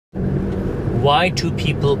why two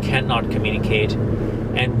people cannot communicate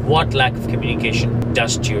and what lack of communication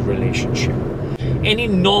does to your relationship. Any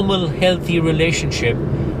normal, healthy relationship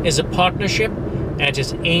is a partnership and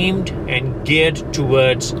is aimed and geared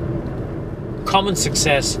towards common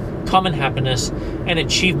success, common happiness, and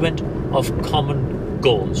achievement of common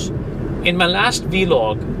goals. In my last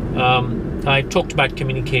vlog, I talked about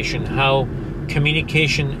communication, how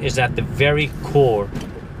communication is at the very core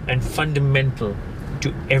and fundamental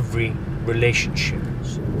to every relationship.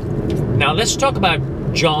 Now let's talk about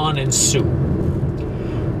John and Sue.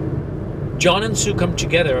 John and Sue come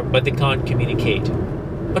together, but they can't communicate.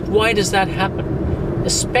 But why does that happen?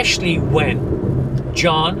 Especially when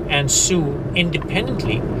John and Sue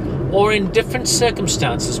independently or in different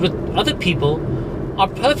circumstances with other people are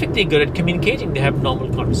perfectly good at communicating. They have normal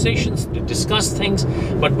conversations, they discuss things,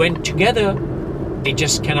 but when together, they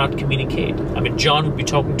just cannot communicate. I mean, John would be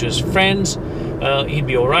talking to his friends, he'd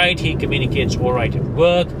be all right, he communicates all right at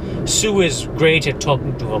work. Sue is great at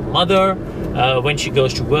talking to her mother. When she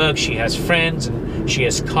goes to work, she has friends and she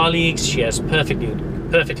has colleagues, she has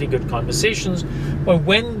perfectly good conversations. But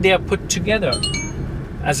when they are put together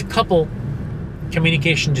as a couple,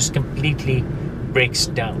 communication just completely breaks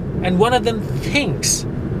down. And one of them thinks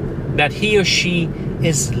that he or she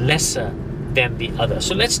is lesser than the other.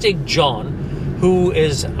 So let's take John, who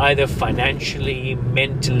is either financially,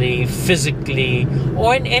 mentally, physically,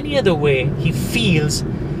 or in any other way, he feels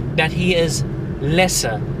that he is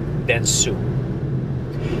lesser than Sue.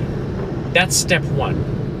 That's step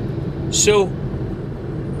one. So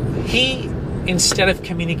he, instead of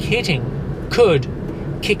communicating, could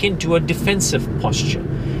kick into a defensive posture.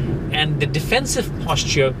 And the defensive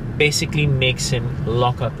posture basically makes him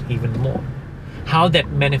lock up even more. How that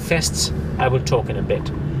manifests, I will talk in a bit.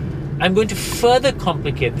 I'm going to further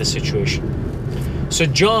complicate the situation. So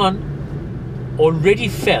John already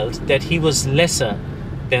felt that he was lesser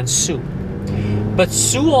than Sue. But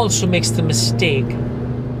Sue also makes the mistake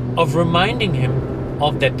of reminding him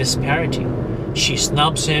of that disparity. She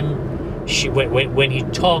snubs him. When he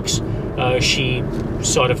talks, she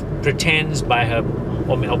sort of pretends by her,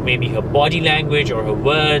 or maybe her body language or her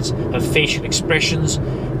words, her facial expressions,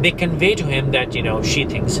 they convey to him that, you know, she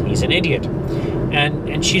thinks he's an idiot.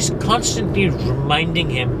 And she's constantly reminding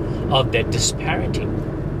him of that disparity.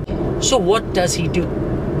 So what does he do?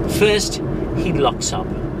 First, he locks up.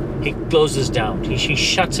 He closes down. He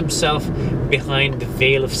shuts himself behind the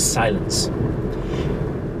veil of silence.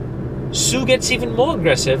 Sue gets even more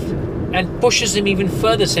aggressive and pushes him even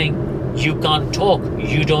further, saying, "You can't talk.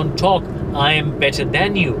 You don't talk. I am better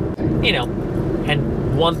than you." You know,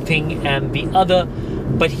 and one thing and the other,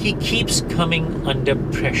 but he keeps coming under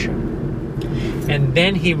pressure. And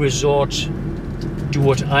then he resorts to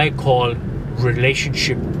what I call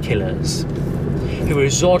relationship killers. He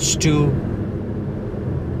resorts to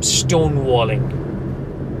stonewalling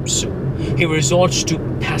Sue. He resorts to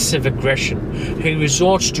passive aggression. He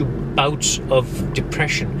resorts to bouts of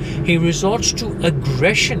depression. He resorts to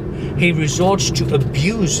aggression. He resorts to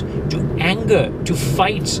abuse, to anger, to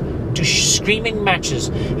fights, to screaming matches.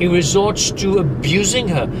 He resorts to abusing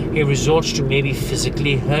her. He resorts to maybe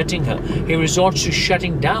physically hurting her. He resorts to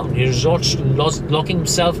shutting down. He resorts to locking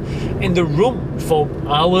himself in the room for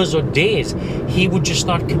hours or days. He would just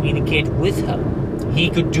not communicate with her. He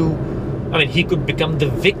could become the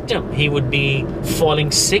victim. He would be falling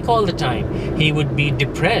sick all the time. He would be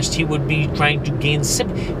depressed. He would be trying to gain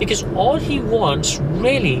sympathy, because all he wants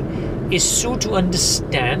really is Sue to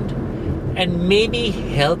understand and maybe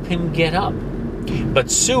help him get up. But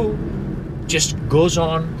Sue just goes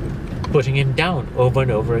on putting him down over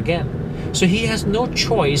and over again. So he has no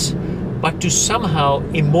choice but to somehow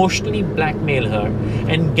emotionally blackmail her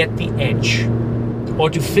and get the edge, or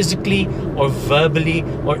to physically or verbally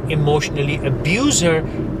or emotionally abuse her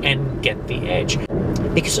and get the edge.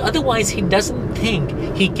 Because otherwise he doesn't think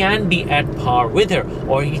he can be at par with her,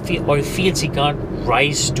 or he feels he can't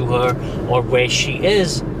rise to her or where she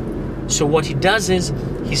is. So what he does is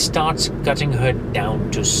he starts cutting her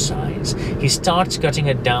down to size. He starts cutting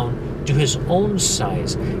her down to his own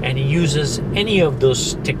size, and he uses any of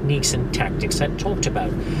those techniques and tactics I talked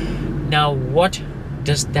about. Now, what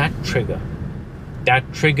does that trigger? That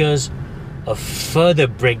triggers a further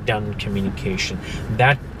breakdown in communication.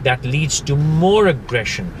 That leads to more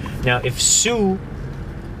aggression. Now, if Sue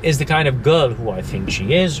is the kind of girl who I think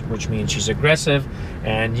she is, which means she's aggressive,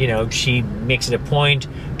 and you know, she makes it a point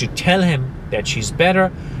to tell him that she's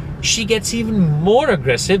better, she gets even more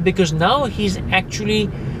aggressive, because now he's actually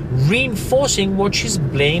reinforcing what she's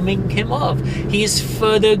blaming him of. He's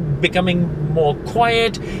further becoming more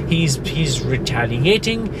quiet. He's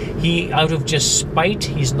retaliating. He, out of just spite,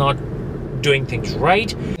 he's not doing things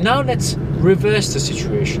right. Now let's reverse the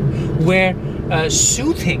situation where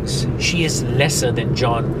Sue thinks she is lesser than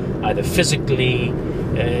John, either physically,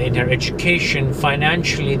 in her education,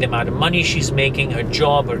 financially, the amount of money she's making, her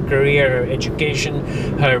job, her career, her education,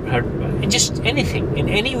 her just anything. In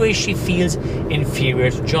any way she feels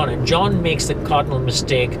inferior to John. And John makes the cardinal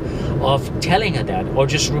mistake of telling her that, or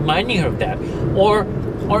just reminding her of that, or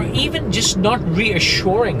even just not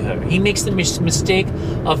reassuring her. He makes the mistake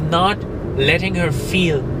of not letting her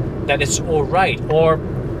feel that it's all right, or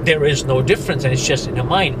there is no difference and it's just in her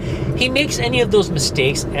mind. He makes any of those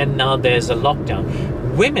mistakes, and now there's a lockdown.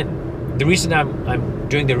 Women, the reason I'm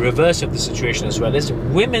doing the reverse of the situation as well, is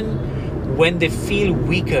women, when they feel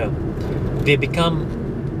weaker, they become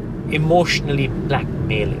emotionally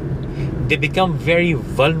blackmailing. They become very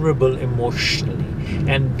vulnerable emotionally,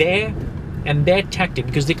 and their tactic,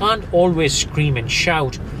 because they can't always scream and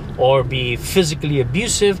shout or be physically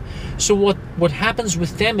abusive, so what happens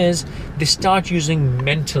with them is they start using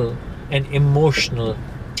mental and emotional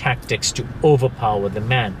tactics to overpower the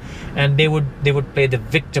man. And they would play the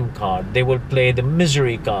victim card, they would play the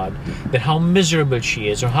misery card, that how miserable she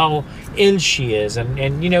is or how ill she is,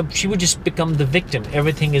 and you know, she would just become the victim.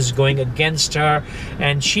 Everything is going against her,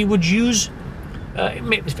 and she would use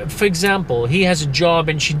for example, he has a job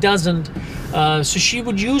and she doesn't, so she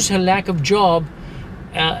would use her lack of job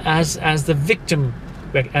as the victim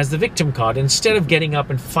card, instead of getting up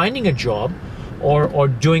and finding a job or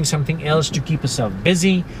doing something else to keep herself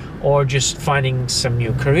busy, or just finding some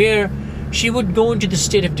new career. She would go into the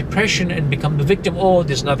state of depression and become the victim. Oh,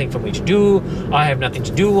 there's nothing for me to do, I have nothing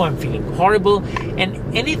to do, I'm feeling horrible. And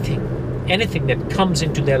anything that comes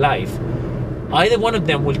into their life, either one of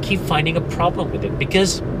them will keep finding a problem with it,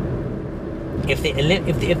 because if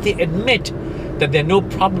they admit that there are no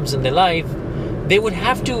problems in their life, they would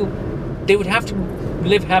have to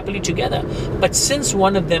live happily together. But since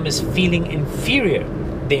one of them is feeling inferior,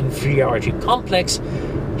 the inferiority complex,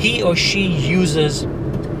 he or she uses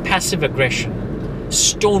passive aggression,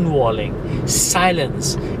 stonewalling,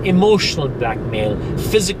 silence, emotional blackmail,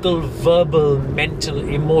 physical, verbal, mental,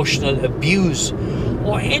 emotional abuse,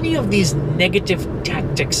 or any of these negative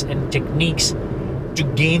tactics and techniques to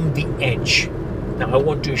gain the edge. Now I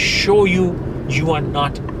want to show you, you are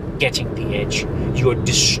not getting the edge. You are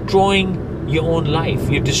destroying your own life.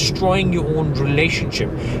 You're destroying your own relationship.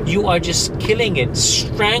 You are just killing it,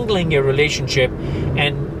 strangling your relationship,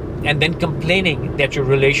 and then complaining that your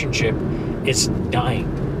relationship is dying.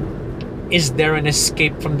 Is there an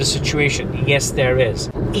escape from the situation? Yes, there is.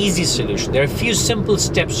 Easy solution. There are a few simple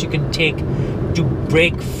steps you can take to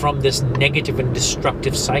break from this negative and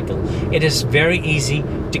destructive cycle. It is very easy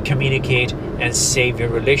to communicate and save your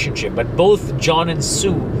relationship, but both John and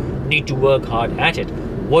Sue need to work hard at it.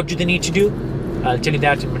 What do they need to do? I'll tell you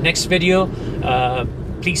that in my next video.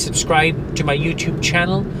 Please subscribe to my YouTube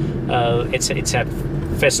channel. It's at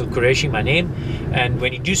Faisal Qureshi, my name. And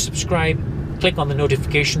when you do subscribe, click on the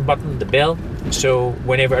notification button, the bell, so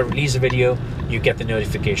whenever I release a video, you get the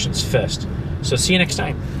notifications first. So see you next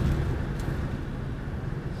time.